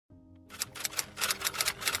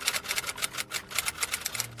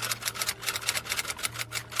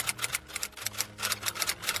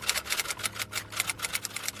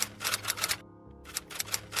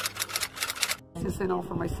I know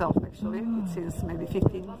for myself, actually. It since maybe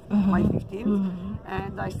 15, my 15th.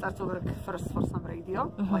 And I started to work first for some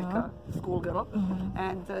radio, like a schoolgirl.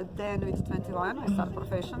 And then with 21, I started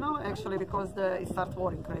professional, actually, because it started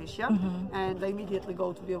war in Croatia. And I immediately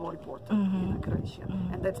go to be a war reporter in Croatia.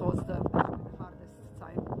 And that was the hardest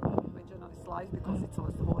time of my journalist life, because it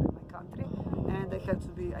was the war in my country. And I had to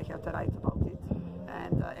write about it.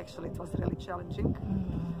 And actually it was really challenging,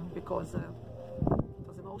 because it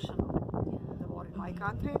was emotional, the war in my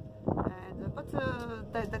country. And, but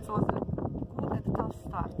that was a good and tough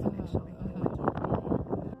start, actually, in my job.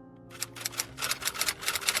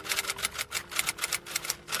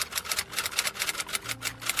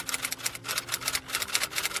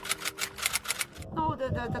 No,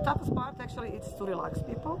 the toughest part, actually, is to relax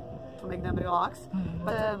people, to make them relax.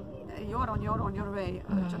 But you're on your way,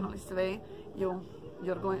 journalist way.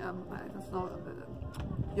 You're going. I don't know.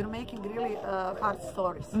 You're making really hard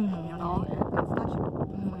stories, you know, and it's touching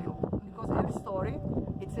for you, because every story,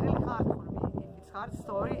 it's really hard for me. If it's hard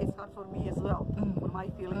story, it's hard for me as well, for my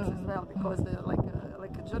feelings as well, because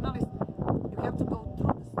like a journalist, you have to go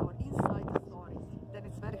through the story, inside the story. Then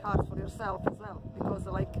it's very hard for yourself as well, because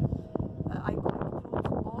like I go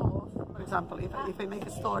through all of, for example, if I make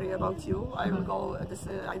a story about you, I will go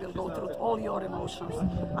through all your emotions.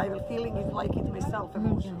 I will feeling it like it myself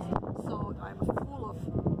emotions. So I'm full of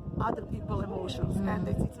other people's emotions, and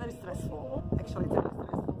it's very stressful. Actually, it's very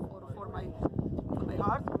stressful for my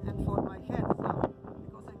heart and for my head as well,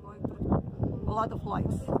 because I'm going through a lot of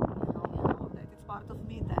lives. You know, that it's part of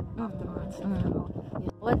me then afterwards. You know.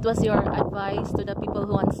 What was your advice to the people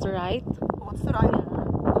who wants to write? Who wants to write?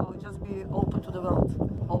 No, just be open to the world,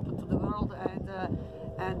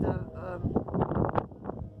 and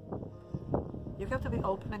you have to be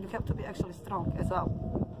open, and you have to be actually strong as well,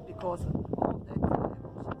 because all of that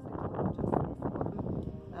emotions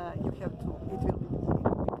you have to, it will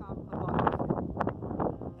become a part of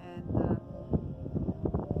you, and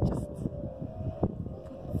just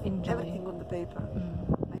put everything on the paper.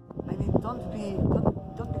 I mean, don't be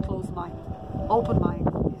closed-minded. Open mind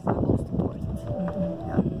is the most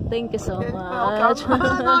important. Thank you so much.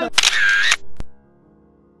 Welcome.